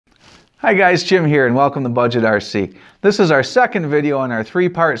Hi guys, Jim here and welcome to Budget RC. This is our second video in our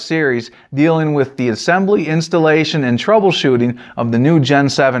three-part series dealing with the assembly, installation, and troubleshooting of the new Gen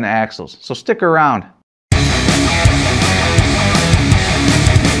 7 axles. So stick around.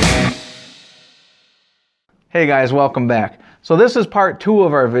 Hey guys, welcome back. So this is part 2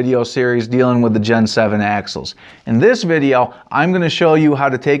 of our video series dealing with the Gen 7 axles. In this video, I'm going to show you how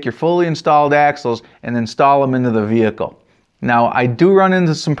to take your fully installed axles and install them into the vehicle. Now, I do run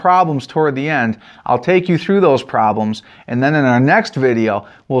into some problems toward the end. I'll take you through those problems, and then in our next video,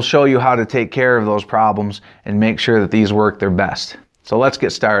 we'll show you how to take care of those problems and make sure that these work their best. So let's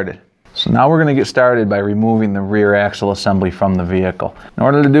get started. So now we're going to get started by removing the rear axle assembly from the vehicle. In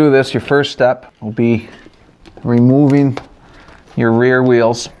order to do this, your first step will be removing your rear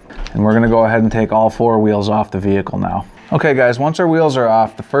wheels, and we're going to go ahead and take all 4 wheels off the vehicle now. Okay guys, once our wheels are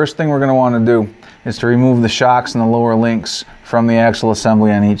off, the first thing we're going to want to do is to remove the shocks and the lower links from the axle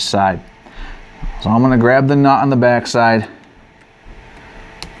assembly on each side. So I'm going to grab the nut on the back side,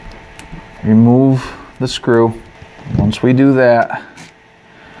 remove the screw. Once we do that,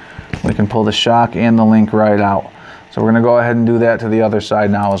 we can pull the shock and the link right out. So we're going to go ahead and do that to the other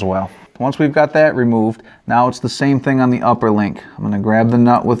side now as well. Once we've got that removed, now it's the same thing on the upper link. I'm going to grab the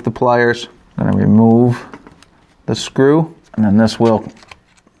nut with the pliers, I'm going to remove the screw, and then this will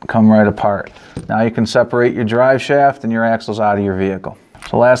come right apart. Now you can separate your drive shaft and your axles out of your vehicle.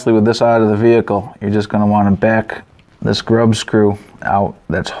 So lastly, with this out of the vehicle, you're just going to want to back this grub screw out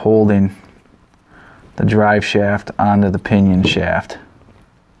that's holding the drive shaft onto the pinion shaft.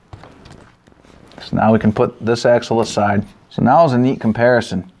 So now we can put this axle aside. So now is a neat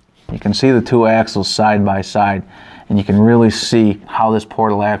comparison. You can see the 2 axles side by side, and you can really see how this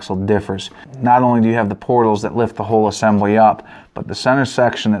portal axle differs. Not only do you have the portals that lift the whole assembly up, but the center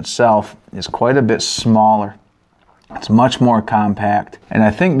section itself is quite a bit smaller. It's much more compact, and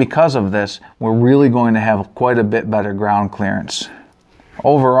I think because of this, we're really going to have quite a bit better ground clearance.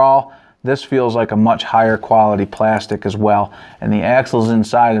 Overall, this feels like a much higher quality plastic as well, and the axles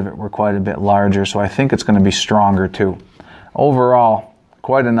inside of it were quite a bit larger, so I think it's going to be stronger too. Overall,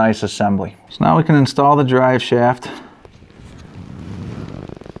 quite a nice assembly. So now we can install the drive shaft.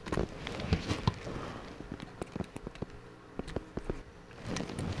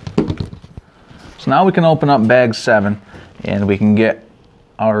 So now we can open up bag 7 and we can get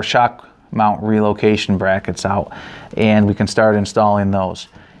our shock mount relocation brackets out and we can start installing those.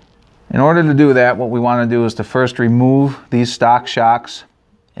 In order to do that, what we want to do is to first remove these stock shocks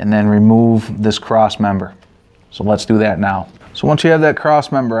and then remove this cross member. So let's do that now. So once you have that cross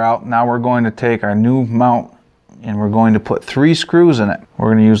member out, now we're going to take our new mount and we're going to put 3 screws in it. We're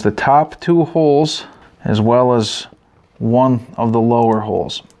going to use the top 2 holes as well as one of the lower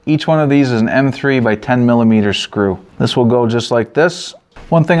holes. Each one of these is an M3 by 10 millimeter screw. This will go just like this.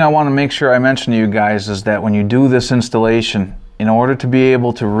 One thing I want to make sure I mention to you guys is that when you do this installation, in order to be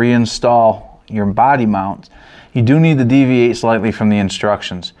able to reinstall your body mount, you do need to deviate slightly from the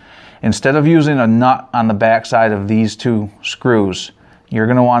instructions. Instead of using a nut on the back side of these 2 screws, you're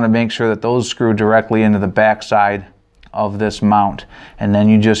going to want to make sure that those screw directly into the back side of this mount, and then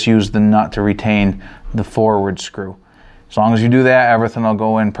you just use the nut to retain the forward screw. As long as you do that, everything will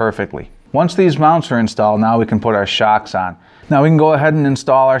go in perfectly. Once these mounts are installed, now we can put our shocks on. Now we can go ahead and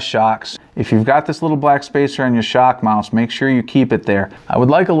install our shocks. If you've got this little black spacer on your shock mounts, make sure you keep it there. I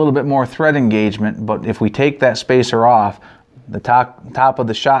would like a little bit more thread engagement, but if we take that spacer off, the top of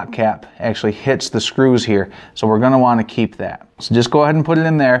the shock cap actually hits the screws here, so we're going to want to keep that. So just go ahead and put it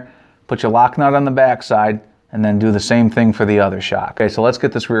in there, put your lock nut on the back side, and then do the same thing for the other shock. Okay, so let's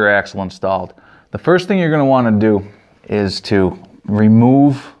get this rear axle installed. The first thing you're going to want to do is to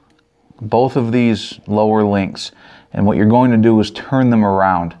remove both of these lower links, and what you're going to do is turn them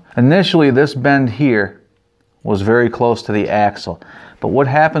around. Initially, this bend here was very close to the axle. But what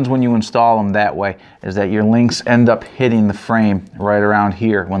happens when you install them that way is that your links end up hitting the frame right around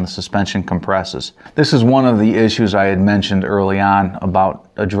here when the suspension compresses. This is one of the issues I had mentioned early on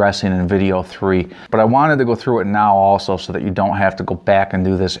about addressing in video 3, but I wanted to go through it now also so that you don't have to go back and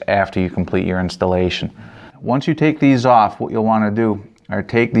do this after you complete your installation. Once you take these off, what you'll want to do are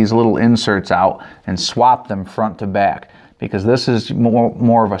take these little inserts out and swap them front to back, because this is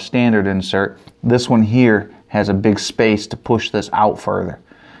more of a standard insert. This one here has a big space to push this out further.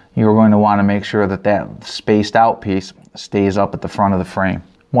 You're going to want to make sure that that spaced out piece stays up at the front of the frame.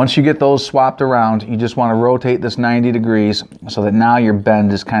 Once you get those swapped around, you just want to rotate this 90 degrees so that now your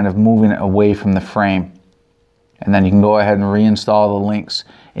bend is kind of moving it away from the frame. And then you can go ahead and reinstall the links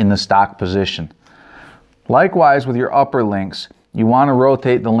in the stock position. Likewise with your upper links, you want to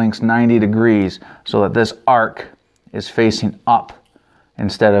rotate the links 90 degrees so that this arc is facing up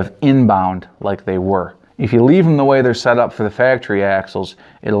instead of inbound like they were. If you leave them the way they're set up for the factory axles,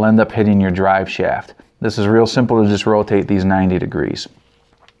 it'll end up hitting your drive shaft. This is real simple to just rotate these 90 degrees.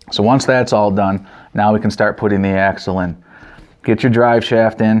 So once that's all done, now we can start putting the axle in. Get your drive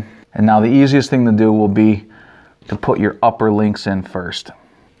shaft in, and now the easiest thing to do will be to put your upper links in first.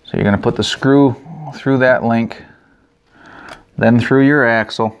 So you're going to put the screw through that link, then through your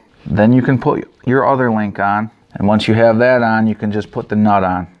axle, then you can put your other link on, and once you have that on, you can just put the nut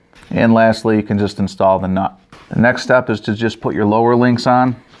on. And lastly, you can just install the nut. The next step is to just put your lower links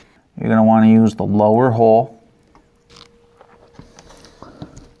on. You're going to want to use the lower hole.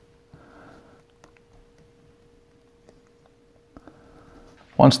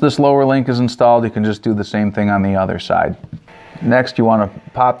 Once this lower link is installed, you can just do the same thing on the other side. Next, you want to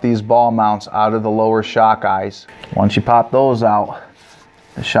pop these ball mounts out of the lower shock eyes. Once you pop those out,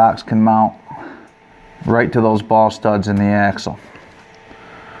 the shocks can mount right to those ball studs in the axle.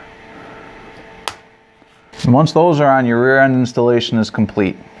 And once those are on, your rear end installation is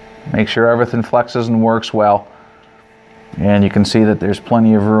complete. Make sure everything flexes and works well. And you can see that there's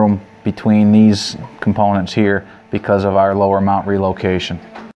plenty of room between these components here because of our lower mount relocation.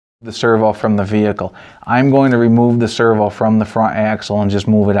 The servo from the vehicle. I'm going to remove the servo from the front axle and just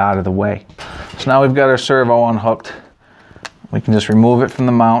move it out of the way. So now we've got our servo unhooked. We can just remove it from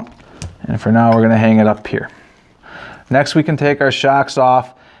the mount, and for now we're going to hang it up here. Next, we can take our shocks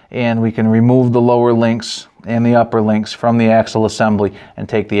off and we can remove the lower links and the upper links from the axle assembly and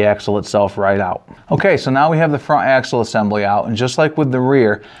take the axle itself right out. Okay, so now we have the front axle assembly out, and just like with the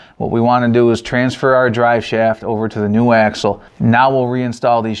rear, what we want to do is transfer our drive shaft over to the new axle. Now we'll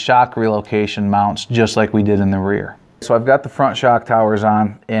reinstall these shock relocation mounts just like we did in the rear. So I've got the front shock towers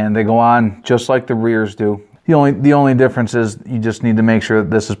on, and they go on just like the rears do. The only difference is you just need to make sure that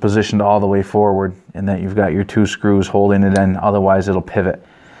this is positioned all the way forward and that you've got your two screws holding it in, otherwise it'll pivot.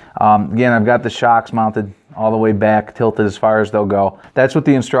 Again, I've got the shocks mounted all the way back, tilted as far as they'll go. That's what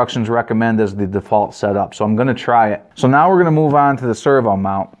the instructions recommend as the default setup, so I'm going to try it. So now we're going to move on to the servo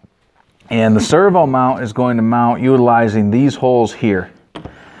mount. And the servo mount is going to mount utilizing these holes here.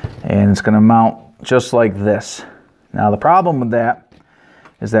 And it's going to mount just like this. Now the problem with that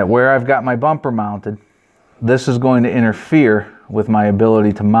is that where I've got my bumper mounted, this is going to interfere with my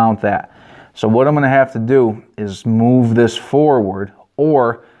ability to mount that. So what I'm going to have to do is move this forward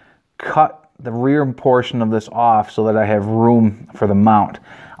or cut the rear portion of this off so that I have room for the mount.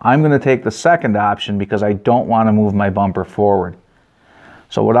 I'm going to take the second option because I don't want to move my bumper forward.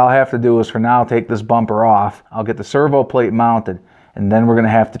 So what I'll have to do is for now take this bumper off, I'll get the servo plate mounted, and then we're going to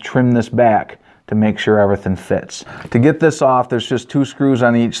have to trim this back to make sure everything fits. To get this off, there's just two screws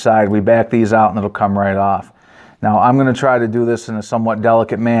on each side. We back these out and it'll come right off. Now I'm going to try to do this in a somewhat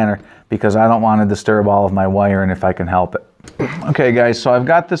delicate manner because I don't want to disturb all of my wiring if I can help it. Okay guys, so I've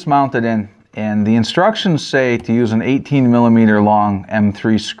got this mounted in, and the instructions say to use an 18mm long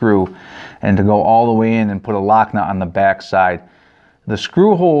M3 screw and to go all the way in and put a lock nut on the back side. The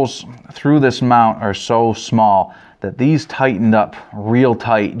screw holes through this mount are so small that these tightened up real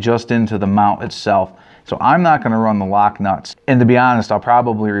tight just into the mount itself. So I'm not going to run the lock nuts. And to be honest, I'll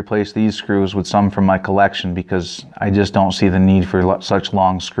probably replace these screws with some from my collection because I just don't see the need for such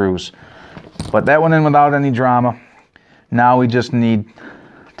long screws. But that went in without any drama. Now we just need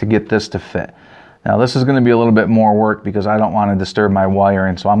to get this to fit. Now this is going to be a little bit more work because I don't want to disturb my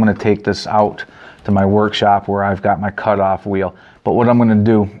wiring, so I'm going to take this out to my workshop where I've got my cutoff wheel. But what I'm going to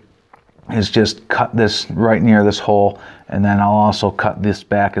do is just cut this right near this hole, and then I'll also cut this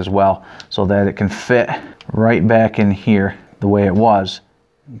back as well so that it can fit right back in here the way it was,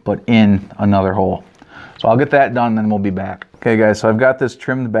 but in another hole. So I'll get that done, then we'll be back. Okay guys, so I've got this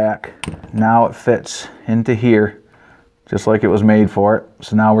trimmed back. Now it fits into here just like it was made for it.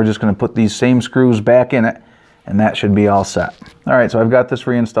 So now we're just going to put these same screws back in it, and that should be all set. All right, so I've got this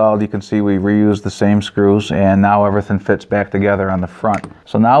reinstalled. You can see we reused the same screws, and now everything fits back together on the front.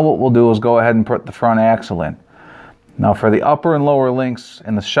 So now what we'll do is go ahead and put the front axle in. Now for the upper and lower links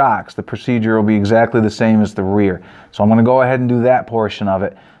and the shocks, the procedure will be exactly the same as the rear. So I'm going to go ahead and do that portion of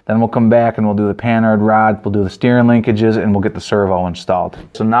it. Then we'll come back and we'll do the panhard rod, we'll do the steering linkages, and we'll get the servo installed.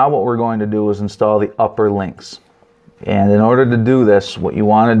 So now what we're going to do is install the upper links. And in order to do this, what you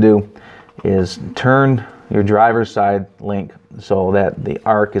want to do is turn your driver's side link so that the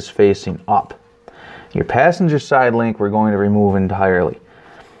arc is facing up. Your passenger side link we're going to remove entirely.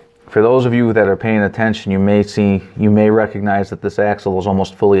 For those of you that are paying attention, you may recognize that this axle is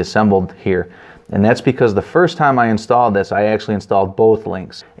almost fully assembled here. And that's because the first time I installed this, I actually installed both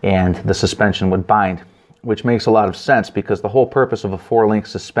links and the suspension would bind, which makes a lot of sense because the whole purpose of a 4-link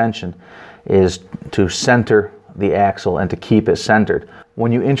suspension is to center the axle and to keep it centered.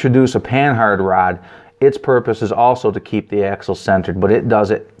 when you introduce a panhard rod, its purpose is also to keep the axle centered, but it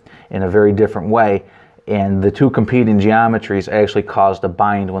does it in a very different way, and the two competing geometries actually caused a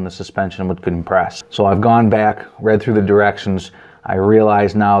bind when the suspension would compress. So I've gone back, read through the directions. I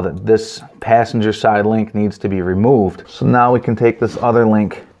realize now that this passenger side link needs to be removed. So now we can take this other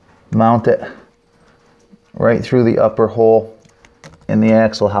link, mount it right through the upper hole in the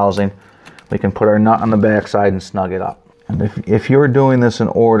axle housing. We can put our nut on the back side and snug it up. And if you're doing this in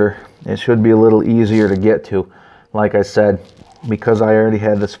order, it should be a little easier to get to. Like I said, because I already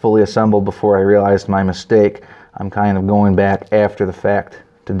had this fully assembled before I realized my mistake, I'm kind of going back after the fact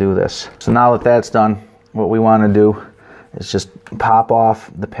to do this. So now that that's done, what we want to do is just pop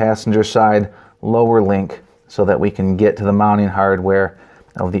off the passenger side lower link so that we can get to the mounting hardware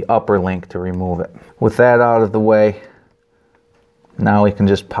of the upper link to remove it. With that out of the way, now we can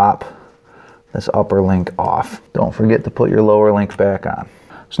just pop this upper link off. Don't forget to put your lower link back on.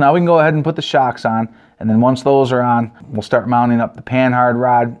 So now we can go ahead and put the shocks on, and then once those are on, we'll start mounting up the panhard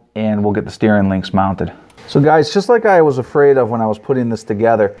rod and we'll get the steering links mounted. So guys, just like I was afraid of when I was putting this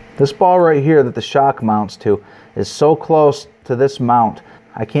together, this ball right here that the shock mounts to is so close to this mount,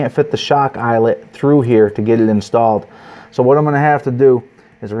 I can't fit the shock eyelet through here to get it installed. So what I'm going to have to do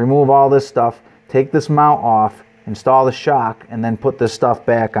is remove all this stuff, take this mount off, install the shock, and then put this stuff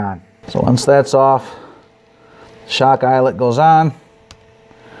back on. So once that's off, the shock eyelet goes on,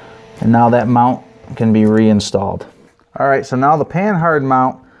 and now that mount can be reinstalled. Alright, so now the panhard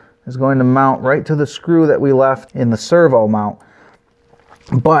mount is going to mount right to the screw that we left in the servo mount.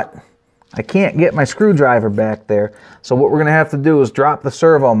 But I can't get my screwdriver back there, so what we're going to have to do is drop the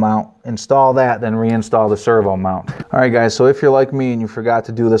servo mount, install that, then reinstall the servo mount. Alright guys, so if you're like me and you forgot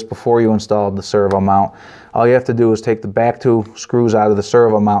to do this before you installed the servo mount, all you have to do is take the back two screws out of the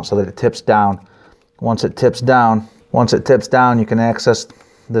servo mount so that it tips down. Once it tips down, you can access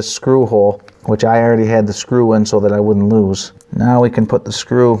this screw hole, which I already had the screw in so that I wouldn't lose. Now we can put the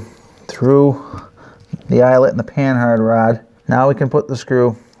screw through the eyelet and the panhard rod. Now we can put the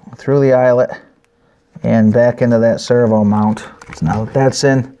screw through the eyelet and back into that servo mount. So now that that's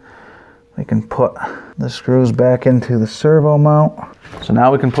in, we can put the screws back into the servo mount. So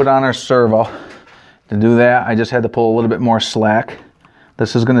now we can put on our servo. To do that, I just had to pull a little bit more slack.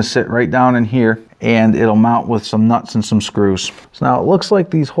 This is going to sit right down in here, and it'll mount with some nuts and some screws. So now it looks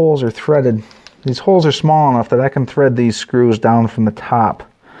like these holes are threaded. These holes are small enough that I can thread these screws down from the top.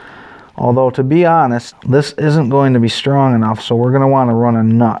 Although, to be honest, this isn't going to be strong enough, so we're going to want to run a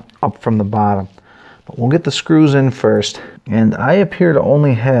nut up from the bottom. But we'll get the screws in first, and I appear to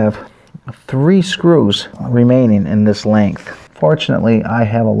only have 3 screws remaining in this length. Fortunately, I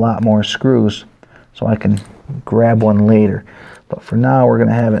have a lot more screws, so I can grab one later. But for now, we're going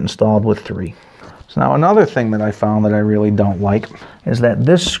to have it installed with 3. So now another thing that I found that I really don't like is that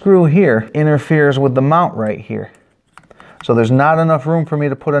this screw here interferes with the mount right here. So there's not enough room for me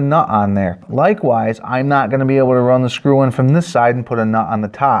to put a nut on there. Likewise, I'm not going to be able to run the screw in from this side and put a nut on the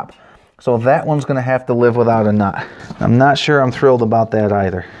top. So that one's going to have to live without a nut. I'm not sure I'm thrilled about that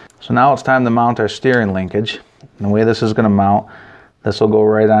either. So now it's time to mount our steering linkage. And the way this is going to mount, this will go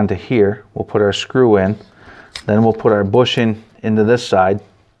right onto here. We'll put our screw in. Then we'll put our bushing into this side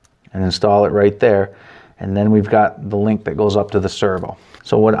and install it right there. And then we've got the link that goes up to the servo.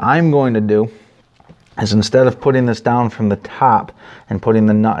 So what I'm going to do is, instead of putting this down from the top and putting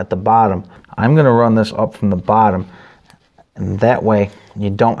the nut at the bottom, I'm going to run this up from the bottom. And that way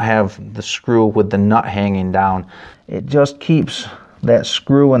you don't have the screw with the nut hanging down. It just keeps that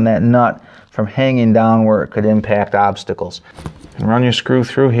screw and that nut from hanging down where it could impact obstacles. And run your screw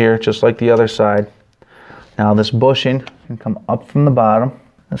through here just like the other side. Now this bushing can come up from the bottom.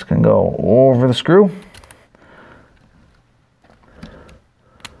 This can go over the screw.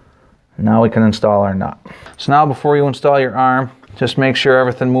 Now we can install our nut. So now before you install your arm, just make sure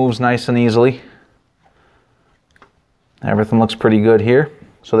everything moves nice and easily. Everything looks pretty good here.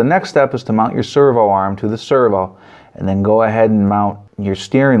 So the next step is to mount your servo arm to the servo, and then go ahead and mount your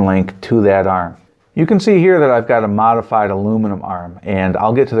steering link to that arm. You can see here that I've got a modified aluminum arm, and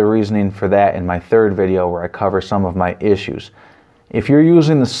I'll get to the reasoning for that in my third video where I cover some of my issues. If you're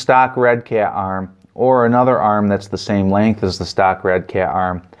using the stock Redcat arm or another arm that's the same length as the stock Redcat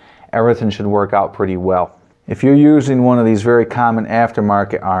arm, everything should work out pretty well. If you're using one of these very common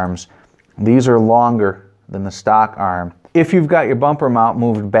aftermarket arms, these are longer than the stock arm. If you've got your bumper mount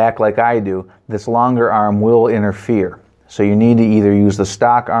moved back like I do, this longer arm will interfere. So you need to either use the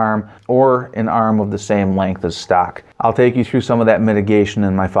stock arm or an arm of the same length as stock. I'll take you through some of that mitigation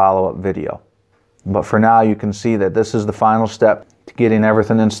in my follow-up video. But for now, you can see that this is the final step to getting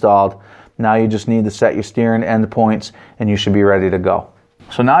everything installed. Now you just need to set your steering end points and you should be ready to go.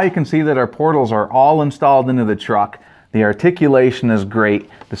 So now you can see that our portals are all installed into the truck. The articulation is great.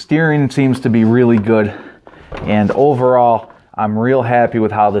 The steering seems to be really good. And overall, I'm real happy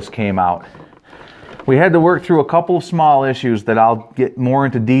with how this came out. We had to work through a couple of small issues that I'll get more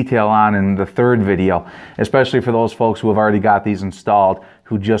into detail on in the third video, especially for those folks who have already got these installed,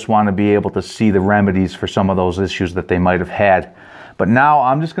 who just want to be able to see the remedies for some of those issues that they might have had. But now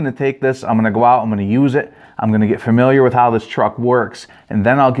I'm just going to take this, I'm going to go out, I'm going to use it, I'm going to get familiar with how this truck works, and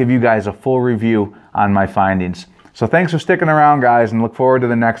then I'll give you guys a full review on my findings. So thanks for sticking around, guys, and look forward to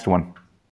the next one.